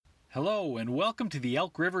Hello, and welcome to the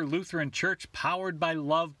Elk River Lutheran Church Powered by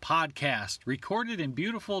Love podcast, recorded in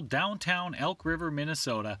beautiful downtown Elk River,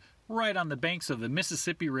 Minnesota, right on the banks of the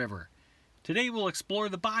Mississippi River. Today we'll explore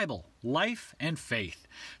the Bible, life, and faith.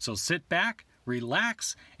 So sit back,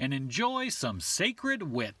 relax, and enjoy some sacred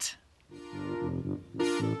wit. To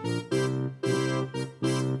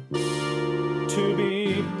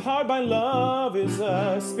be powered by love is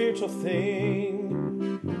a spiritual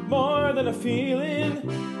thing, more than a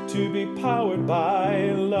feeling. To be powered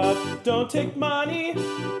by love. Don't take money,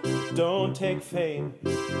 don't take fame,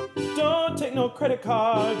 don't take no credit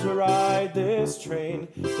card to ride this train.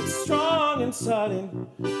 It's strong and sudden,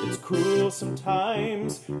 it's cruel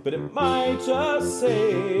sometimes, but it might just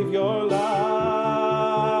save your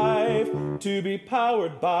life. To be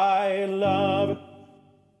powered by love.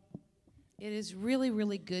 It is really,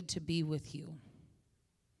 really good to be with you.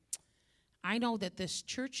 I know that this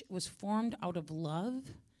church was formed out of love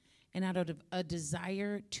and out of a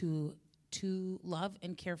desire to love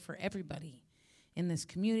and care for everybody in this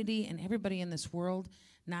community and everybody in this world,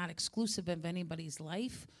 not exclusive of anybody's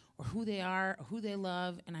life or who they are or who they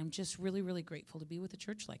love, and I'm just really, really grateful to be with a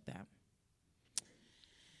church like that.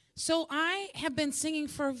 So I have been singing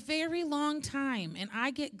for a very long time, and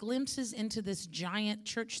I get glimpses into this giant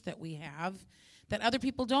church that we have that other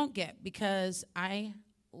people don't get because I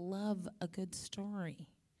love a good story.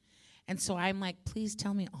 And so I'm like, please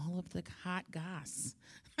tell me all of the hot goss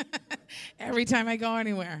every time I go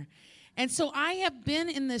anywhere. And so I have been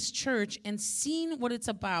in this church and seen what it's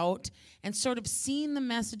about and sort of seen the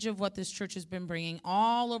message of what this church has been bringing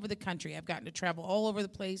all over the country. I've gotten to travel all over the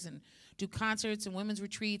place and do concerts and women's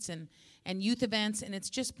retreats and youth events, and it's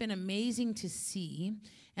just been amazing to see.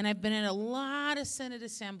 And I've been in a lot of Synod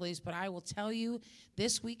assemblies, but I will tell you,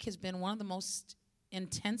 this week has been one of the most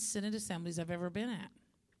intense Synod assemblies I've ever been at.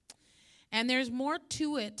 And there's more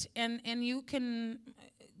to it, and you can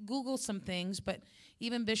Google some things, but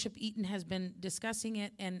even Bishop Eaton has been discussing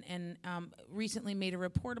it and recently made a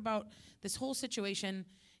report about this whole situation.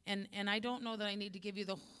 And I don't know that I need to give you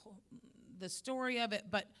the story of it,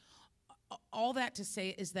 but all that to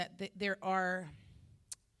say is that I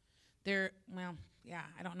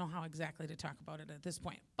don't know how exactly to talk about it at this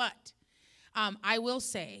point. But I will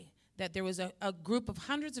say that there was a group of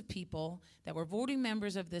hundreds of people that were voting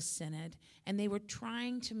members of this synod, and they were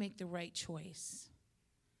trying to make the right choice.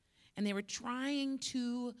 And they were trying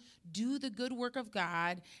to do the good work of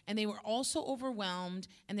God, and they were also overwhelmed,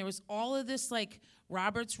 and there was all of this like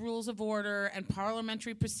Robert's Rules of Order and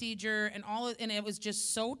parliamentary procedure and it was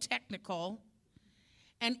just so technical.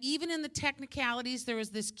 And even in the technicalities, there was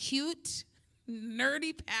this cute,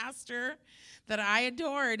 nerdy pastor that I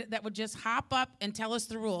adored that would just hop up and tell us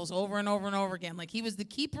the rules over and over and over again. Like he was the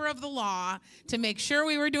keeper of the law to make sure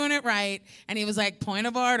we were doing it right. And he was like, point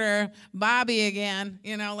of order, Bobby again,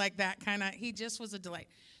 like that kind of, he just was a delight.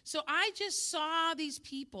 So I just saw these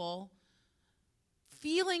people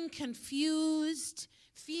feeling confused,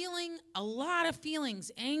 feeling a lot of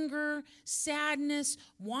feelings, anger, sadness,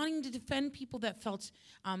 wanting to defend people that felt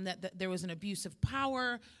that there was an abuse of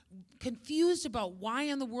power, confused about why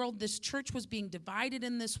in the world this church was being divided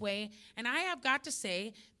in this way. And I have got to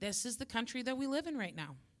say, this is the country that we live in right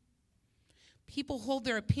now. People hold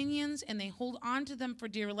their opinions and they hold on to them for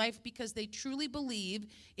dear life because they truly believe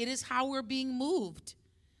it is how we're being moved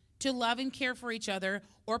to love and care for each other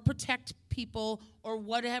or protect people or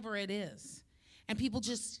whatever it is. And people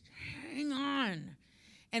just hang on.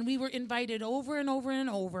 And we were invited over and over and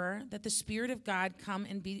over that the Spirit of God come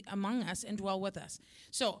and be among us and dwell with us.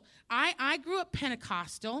 So I grew up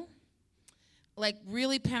Pentecostal, like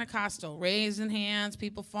really Pentecostal, raising hands,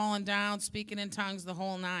 people falling down, speaking in tongues, the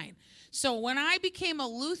whole nine. So when I became a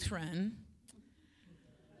Lutheran,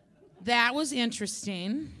 that was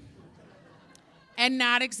interesting and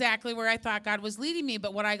not exactly where I thought God was leading me.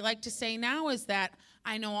 But what I like to say now is that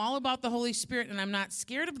I know all about the Holy Spirit, and I'm not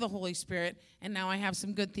scared of the Holy Spirit, and now I have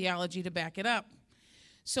some good theology to back it up.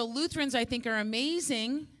 So Lutherans, I think, are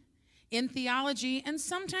amazing in theology and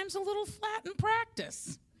sometimes a little flat in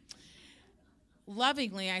practice.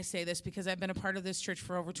 Lovingly, I say this because I've been a part of this church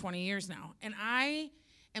for over 20 years now, and I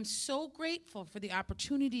am so grateful for the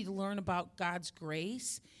opportunity to learn about God's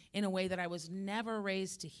grace in a way that I was never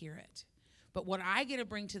raised to hear it. But what I get to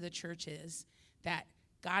bring to the church is that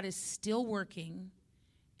God is still working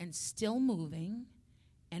and still moving,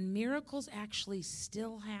 and miracles actually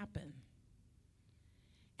still happen.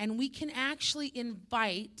 And we can actually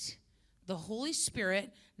invite the Holy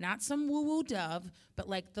Spirit, not some woo-woo dove, but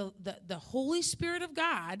like the Holy Spirit of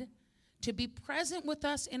God to be present with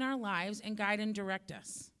us in our lives and guide and direct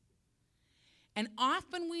us. And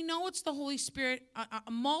often we know it's the Holy Spirit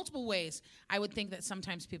multiple ways. I would think that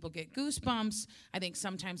sometimes people get goosebumps. I think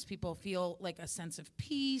sometimes people feel like a sense of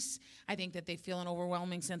peace. I think that they feel an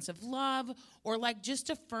overwhelming sense of love or like just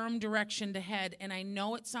a firm direction to head. And I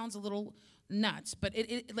know it sounds a little nuts, but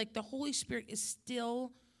it like the Holy Spirit is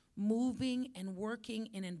still moving and working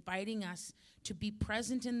and inviting us to be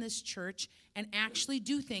present in this church and actually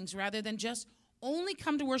do things rather than just only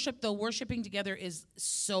come to worship, though worshiping together is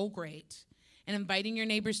so great. And inviting your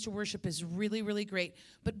neighbors to worship is really, really great.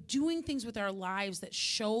 But doing things with our lives that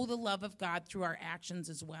show the love of God through our actions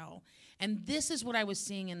as well. And this is what I was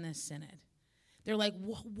seeing in this synod. They're like,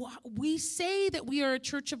 we say that we are a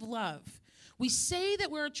church of love. We say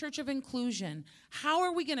that we're a church of inclusion. How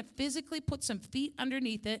are we going to physically put some feet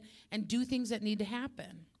underneath it and do things that need to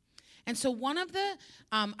happen? And so one of the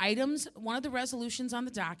items, one of the resolutions on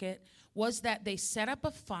the docket was that they set up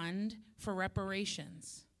a fund for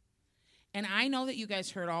reparations. And I know that you guys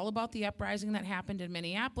heard all about the uprising that happened in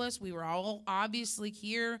Minneapolis. We were all obviously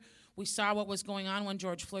here. We saw what was going on when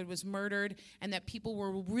George Floyd was murdered, and that people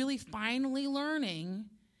were really finally learning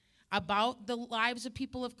about the lives of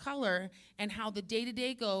people of color and how the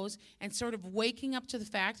day-to-day goes, and sort of waking up to the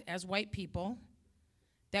fact, as white people,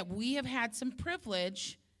 that we have had some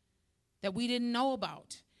privilege that we didn't know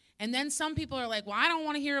about. And then some people are like, well, I don't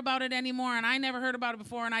want to hear about it anymore, and I never heard about it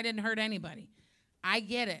before, and I didn't hurt anybody. I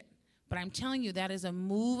get it. But I'm telling you, that is a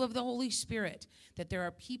move of the Holy Spirit, that there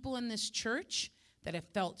are people in this church that have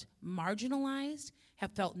felt marginalized,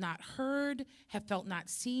 have felt not heard, have felt not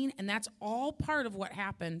seen, and that's all part of what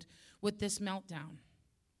happened with this meltdown.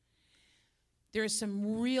 There are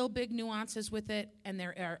some real big nuances with it, and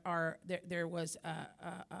there was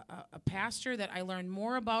a pastor that I learned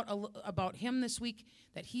more about him this week,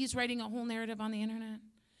 that he's writing a whole narrative on the internet,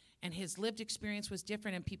 and his lived experience was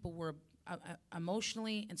different, and people were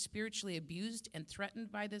emotionally and spiritually abused and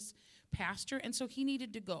threatened by this pastor, and so he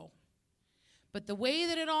needed to go. But the way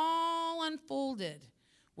that it all unfolded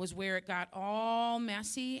was where it got all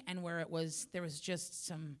messy and where there was just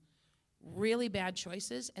some really bad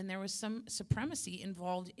choices, and there was some supremacy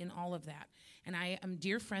involved in all of that. And I am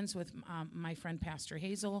dear friends with my friend Pastor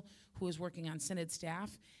Hazel, who is working on Synod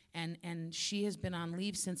staff, and she has been on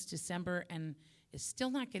leave since December and is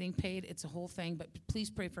still not getting paid. It's a whole thing, but please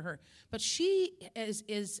pray for her. But she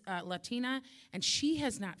is Latina, and she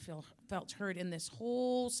has not felt heard in this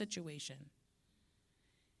whole situation.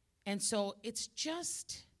 And so it's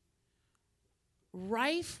just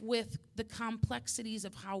rife with the complexities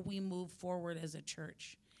of how we move forward as a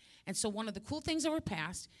church. And so one of the cool things that were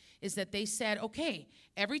passed is that they said, okay,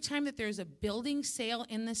 every time that there's a building sale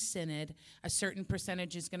in the synod, a certain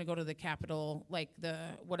percentage is going to go to the capital, like the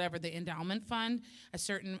endowment fund, a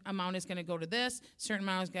certain amount is going to go to this, a certain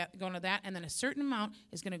amount is going to that, and then a certain amount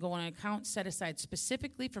is going to go in an account set aside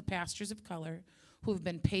specifically for pastors of color who have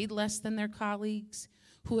been paid less than their colleagues,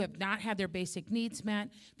 who have not had their basic needs met.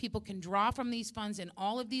 People can draw from these funds in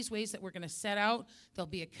all of these ways that we're going to set out. There'll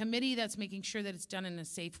be a committee that's making sure that it's done in a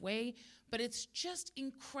safe way. But it's just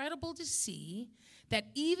incredible to see that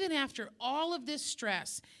even after all of this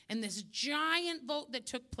stress and this giant vote that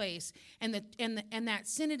took place, and that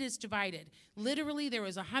synod is divided. Literally, there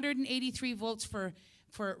was 183 votes for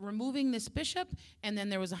removing this bishop, and then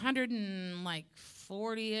there was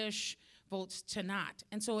 140-ish votes to not.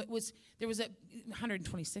 And so there was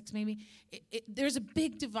 126 maybe. There's a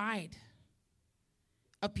big divide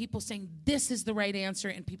of people saying this is the right answer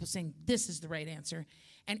and people saying this is the right answer.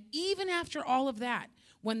 And even after all of that,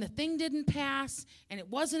 when the thing didn't pass and it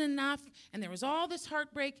wasn't enough and there was all this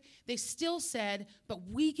heartbreak, they still said, but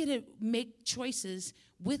we get to make choices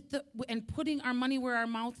and putting our money where our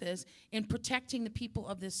mouth is in protecting the people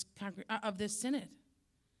of this synod.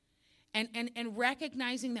 And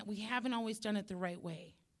recognizing that we haven't always done it the right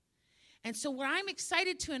way. And so what I'm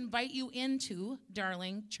excited to invite you into,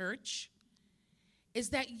 darling church, is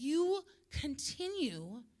that you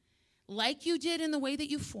continue, like you did in the way that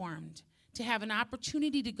you formed, to have an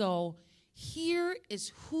opportunity to go, here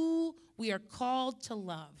is who we are called to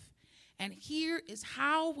love, and here is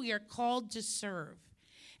how we are called to serve.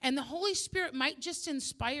 And the Holy Spirit might just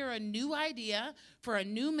inspire a new idea for a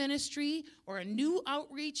new ministry or a new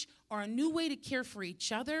outreach or a new way to care for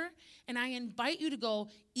each other. And I invite you to go,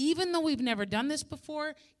 even though we've never done this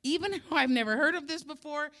before, even though I've never heard of this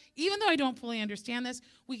before, even though I don't fully understand this,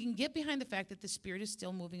 we can get behind the fact that the Spirit is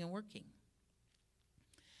still moving and working.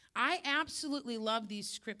 I absolutely love these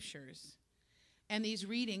scriptures and these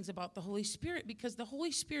readings about the Holy Spirit, because the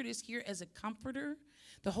Holy Spirit is here as a comforter.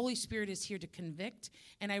 The Holy Spirit is here to convict.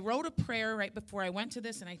 And I wrote a prayer right before I went to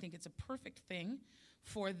this, and I think it's a perfect thing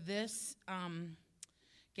for this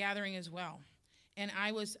gathering as well. And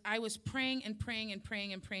I was praying and praying and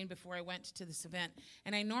praying and praying before I went to this event.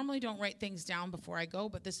 And I normally don't write things down before I go,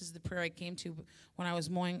 but this is the prayer I came to when I was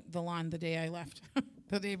mowing the lawn the day I left,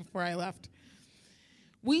 the day before I left.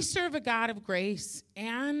 We serve a God of grace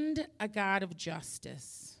and a God of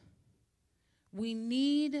justice. We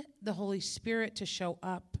need the Holy Spirit to show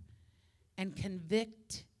up and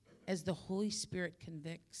convict as the Holy Spirit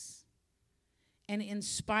convicts, and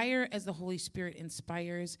inspire as the Holy Spirit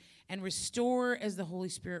inspires, and restore as the Holy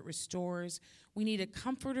Spirit restores. We need a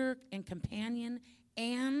comforter and companion,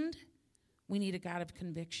 and we need a God of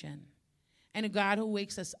conviction, and a God who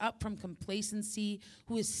wakes us up from complacency,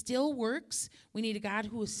 who is still works. We need a God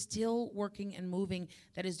who is still working and moving,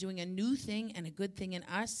 that is doing a new thing and a good thing in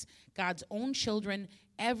us, God's own children,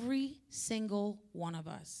 every single one of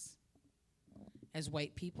us. As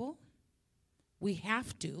white people, we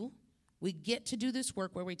have to. We get to do this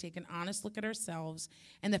work where we take an honest look at ourselves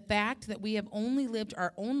and the fact that we have only lived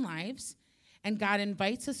our own lives, and God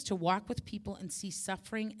invites us to walk with people and see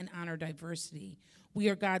suffering and honor diversity. We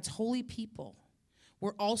are God's holy people.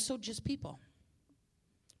 We're also just people.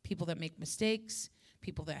 People that make mistakes,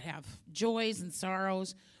 people that have joys and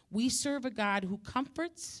sorrows. We serve a God who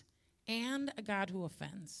comforts and a God who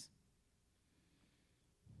offends.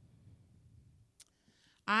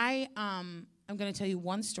 I'm going to tell you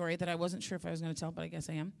one story that I wasn't sure if I was going to tell, but I guess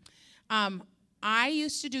I am. I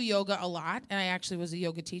used to do yoga a lot, and I actually was a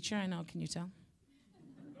yoga teacher. I know, can you tell?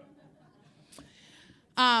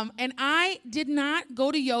 And I did not go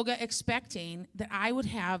to yoga expecting that I would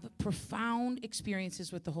have profound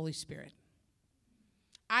experiences with the Holy Spirit.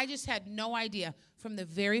 I just had no idea. From the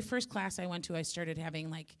very first class I went to, I started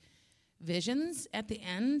having visions at the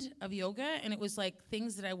end of yoga, and it was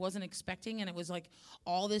things that I wasn't expecting, and it was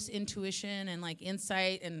all this intuition and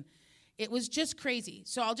insight, and it was just crazy.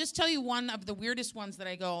 So I'll just tell you one of the weirdest ones that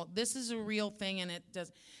I go, this is a real thing, and it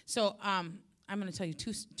does. So I'm going to tell you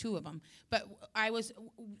two of them. But I was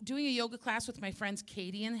doing a yoga class with my friends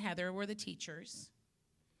Katie and Heather, were the teachers,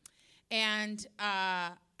 and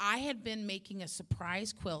I had been making a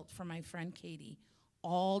surprise quilt for my friend Katie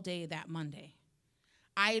all day that Monday.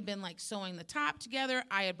 I had been sewing the top together.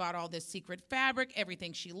 I had bought all this secret fabric,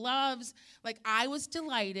 everything she loves. I was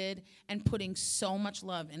delighted and putting so much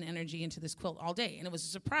love and energy into this quilt all day. And it was a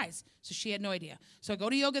surprise. So she had no idea. So I go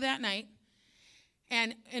to yoga that night.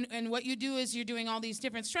 And what you do is you're doing all these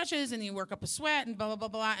different stretches, and you work up a sweat and blah, blah, blah,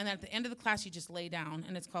 blah. And then at the end of the class, you just lay down.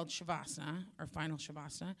 And it's called Shavasana, or final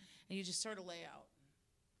Shavasana. And you just sort of lay out.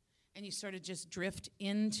 And you sort of just drift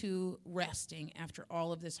into resting after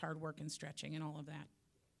all of this hard work and stretching and all of that.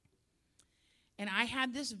 And I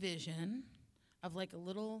had this vision of a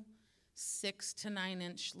little 6 to 9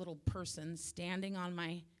 inch little person standing on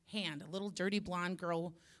my hand, a little dirty blonde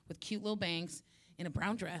girl with cute little bangs in a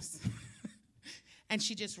brown dress. And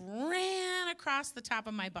she just ran across the top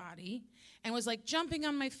of my body and was jumping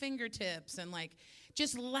on my fingertips and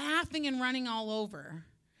just laughing and running all over.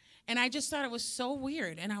 And I just thought it was so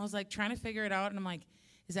weird. And I was trying to figure it out, and I'm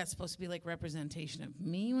is that supposed to be representation of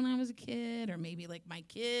me when I was a kid, or maybe my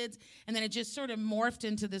kids? And then it just sort of morphed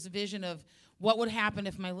into this vision of what would happen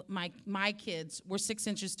if my kids were 6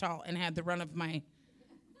 inches tall and had the run of my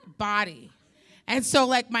body. And so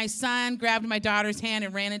my son grabbed my daughter's hand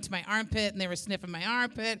and ran into my armpit, and they were sniffing my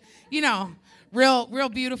armpit. Real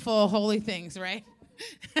beautiful, holy things, right?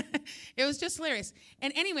 It was just hilarious.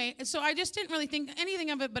 And anyway, so I just didn't really think anything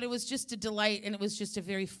of it, but it was just a delight, and it was just a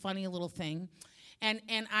very funny little thing.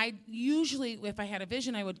 And I usually, if I had a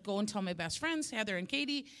vision, I would go and tell my best friends, Heather and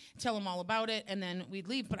Katie, tell them all about it, and then we'd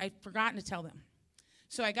leave. But I'd forgotten to tell them.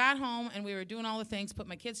 So I got home, and we were doing all the things, put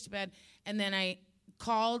my kids to bed, and then I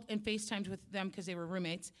called and FaceTimed with them because they were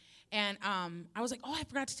roommates. And I was oh, I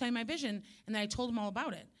forgot to tell you my vision. And then I told them all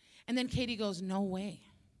about it. And then Katie goes, no way.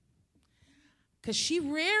 Because she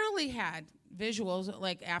rarely had visuals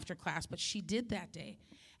after class, but she did that day.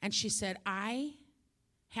 And she said, I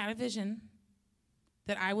had a vision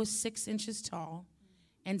that I was 6 inches tall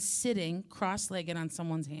and sitting cross-legged on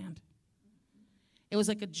someone's hand. It was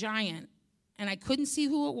a giant, and I couldn't see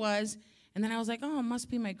who it was, and then I was oh, it must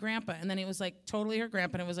be my grandpa, and then it was totally her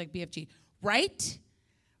grandpa, and it was BFG, right?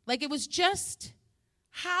 It was just,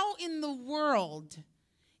 how in the world,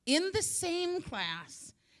 in the same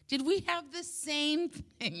class, did we have the same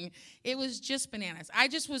thing? It was just bananas. I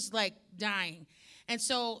just was dying. And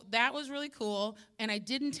so that was really cool, and I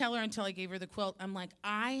didn't tell her until I gave her the quilt. I'm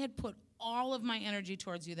I had put all of my energy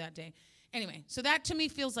towards you that day. Anyway, so that to me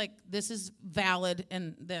feels this is valid,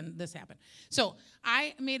 and then this happened. So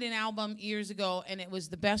I made an album years ago, and it was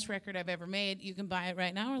the best record I've ever made. You can buy it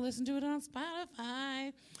right now or listen to it on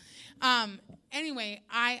Spotify. Anyway,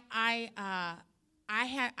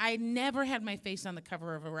 I never had my face on the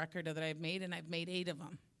cover of a record that I've made, and I've made 8 of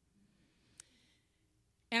them.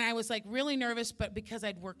 And I was like really nervous, but because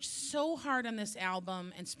I'd worked so hard on this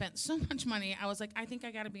album and spent so much money, I was like, I think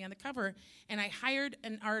I got to be on the cover. And I hired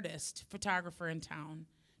an artist, photographer in town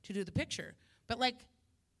to do the picture. But like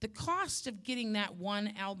the cost of getting that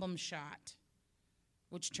one album shot,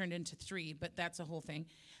 which turned into 3, but that's a whole thing,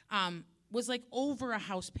 was like over a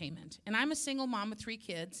house payment. And I'm a single mom with 3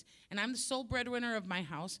 kids, and I'm the sole breadwinner of my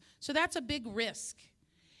house, so that's a big risk.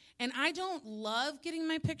 And I don't love getting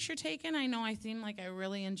my picture taken. I know I seem like I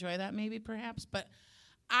really enjoy that maybe perhaps, but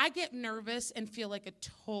I get nervous and feel like a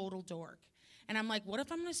total dork. And I'm like, what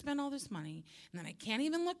if I'm going to spend all this money and then I can't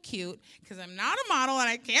even look cute because I'm not a model and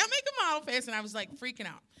I can't make a model face? And I was like freaking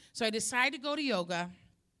out. So I decided to go to yoga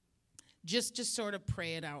just to sort of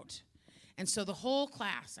pray it out. And so the whole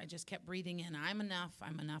class, I just kept breathing in, I'm enough,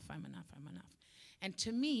 I'm enough, I'm enough, I'm enough. And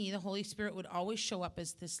to me, the Holy Spirit would always show up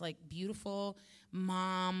as this like beautiful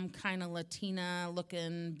mom, kind of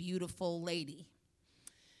Latina-looking, beautiful lady.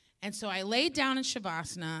 And so I laid down in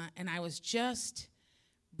Shavasana, and I was just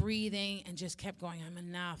breathing and just kept going, I'm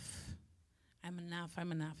enough, I'm enough,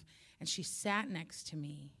 I'm enough. And she sat next to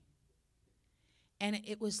me, and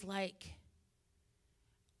it was like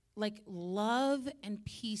love and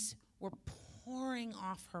peace were pouring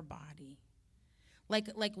off her body.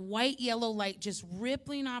 Like white, yellow light just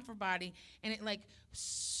rippling off her body, and it like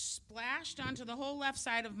splashed onto the whole left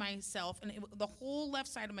side of myself, and the whole left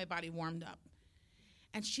side of my body warmed up.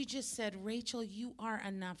 And she just said, Rachel, you are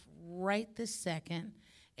enough right this second,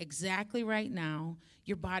 exactly right now.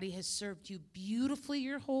 Your body has served you beautifully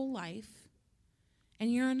your whole life, and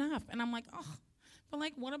you're enough. And I'm like, oh, but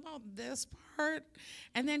like, what about this part?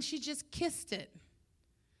 And then she just kissed it,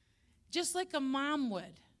 just like a mom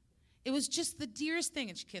would. It was just the dearest thing.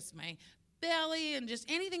 And she kissed my belly and just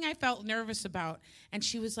anything I felt nervous about. And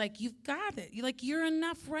she was like, you've got it. You're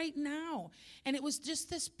enough right now. And it was just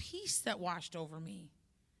this peace that washed over me.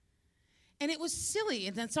 And it was silly.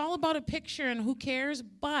 And it's all about a picture and who cares.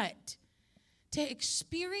 But to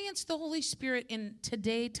experience the Holy Spirit in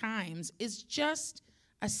today's times is just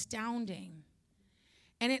astounding.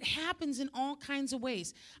 And it happens in all kinds of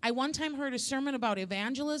ways. I one time heard a sermon about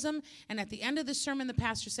evangelism, and at the end of the sermon, the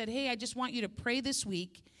pastor said, hey, I just want you to pray this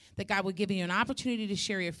week that God would give you an opportunity to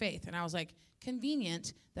share your faith. And I was like,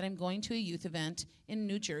 convenient that I'm going to a youth event in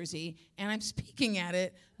New Jersey, and I'm speaking at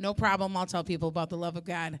it. No problem, I'll tell people about the love of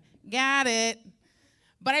God. Got it.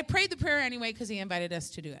 But I prayed the prayer anyway because he invited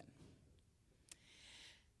us to do it.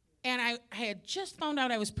 And I had just found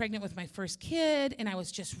out I was pregnant with my first kid, and I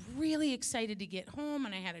was just really excited to get home,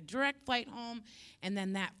 and I had a direct flight home, and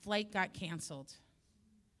then that flight got canceled.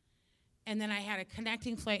 And then I had a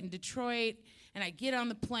connecting flight in Detroit, and I get on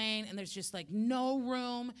the plane, and there's just like no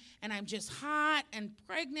room, and I'm just hot and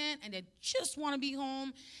pregnant, and I just want to be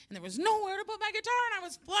home, and there was nowhere to put my guitar, and I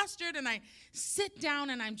was flustered, and I sit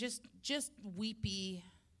down, and I'm just weepy.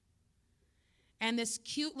 And this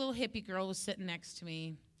cute little hippie girl was sitting next to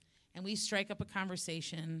me, and we strike up a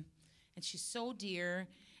conversation, and she's so dear.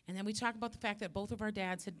 And then we talk about the fact that both of our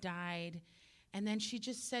dads had died. And then she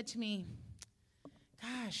just said to me,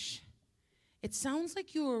 gosh, it sounds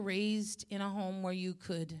like you were raised in a home where you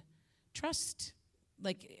could trust,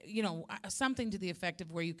 something to the effect of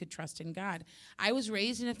where you could trust in God. I was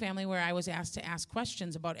raised in a family where I was asked to ask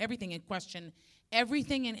questions about everything and question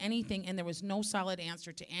everything and anything, and there was no solid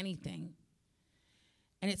answer to anything.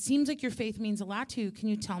 And it seems like your faith means a lot to you. Can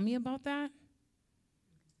you tell me about that?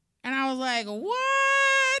 And I was like,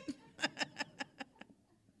 what?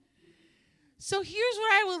 So here's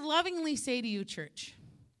what I would lovingly say to you, church.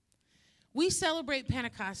 We celebrate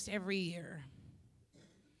Pentecost every year.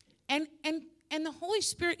 And the Holy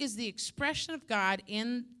Spirit is the expression of God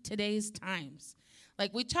in today's times.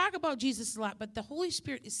 Like, we talk about Jesus a lot, but the Holy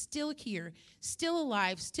Spirit is still here, still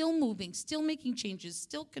alive, still moving, still making changes,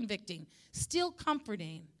 still convicting, still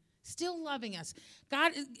comforting, still loving us.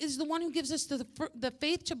 God is the one who gives us the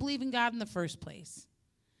faith to believe in God in the first place.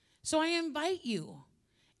 So I invite you,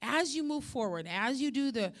 as you move forward, as you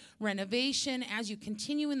do the renovation, as you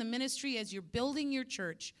continue in the ministry, as you're building your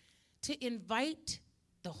church, to invite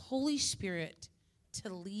the Holy Spirit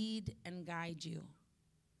to lead and guide you.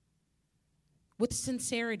 With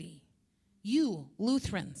sincerity. You,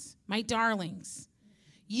 Lutherans, my darlings,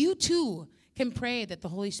 you too can pray that the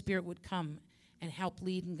Holy Spirit would come and help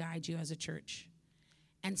lead and guide you as a church.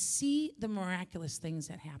 And see the miraculous things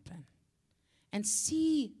that happen. And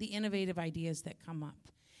see the innovative ideas that come up.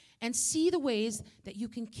 And see the ways that you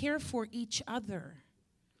can care for each other.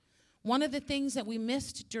 One of the things that we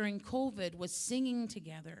missed during COVID was singing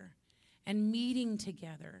together and meeting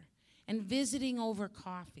together and visiting over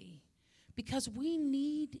coffee, because we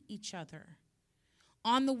need each other.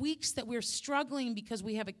 On the weeks that we're struggling because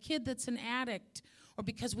we have a kid that's an addict, or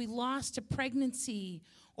because we lost a pregnancy,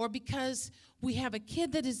 or because we have a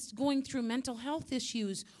kid that is going through mental health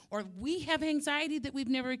issues, or we have anxiety that we've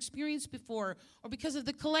never experienced before, or because of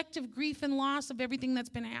the collective grief and loss of everything that's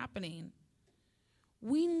been happening.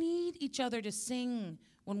 We need each other to sing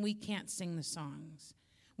when we can't sing the songs.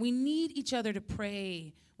 We need each other to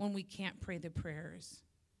pray when we can't pray the prayers.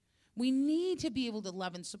 We need to be able to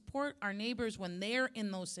love and support our neighbors when they're in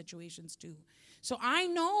those situations too. So I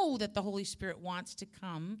know that the Holy Spirit wants to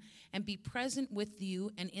come and be present with you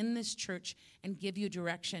and in this church and give you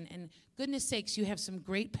direction. And goodness sakes, you have some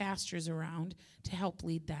great pastors around to help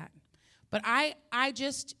lead that. But I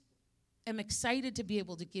just am excited to be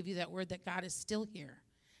able to give you that word that God is still here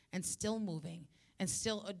and still moving and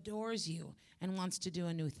still adores you and wants to do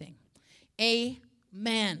a new thing.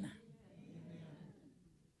 Amen.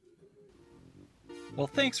 Well,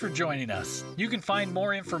 thanks for joining us. You can find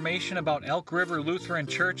more information about Elk River Lutheran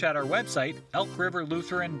Church at our website,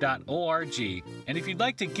 elkriverlutheran.org. And if you'd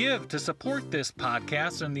like to give to support this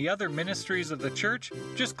podcast and the other ministries of the church,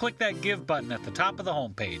 just click that Give button at the top of the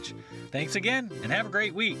homepage. Thanks again, and have a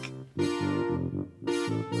great week.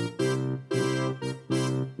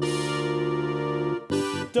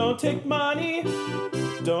 Don't take money,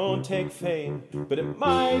 don't take fame, but it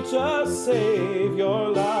might just save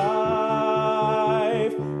your life.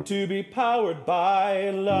 To be powered by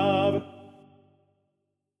love.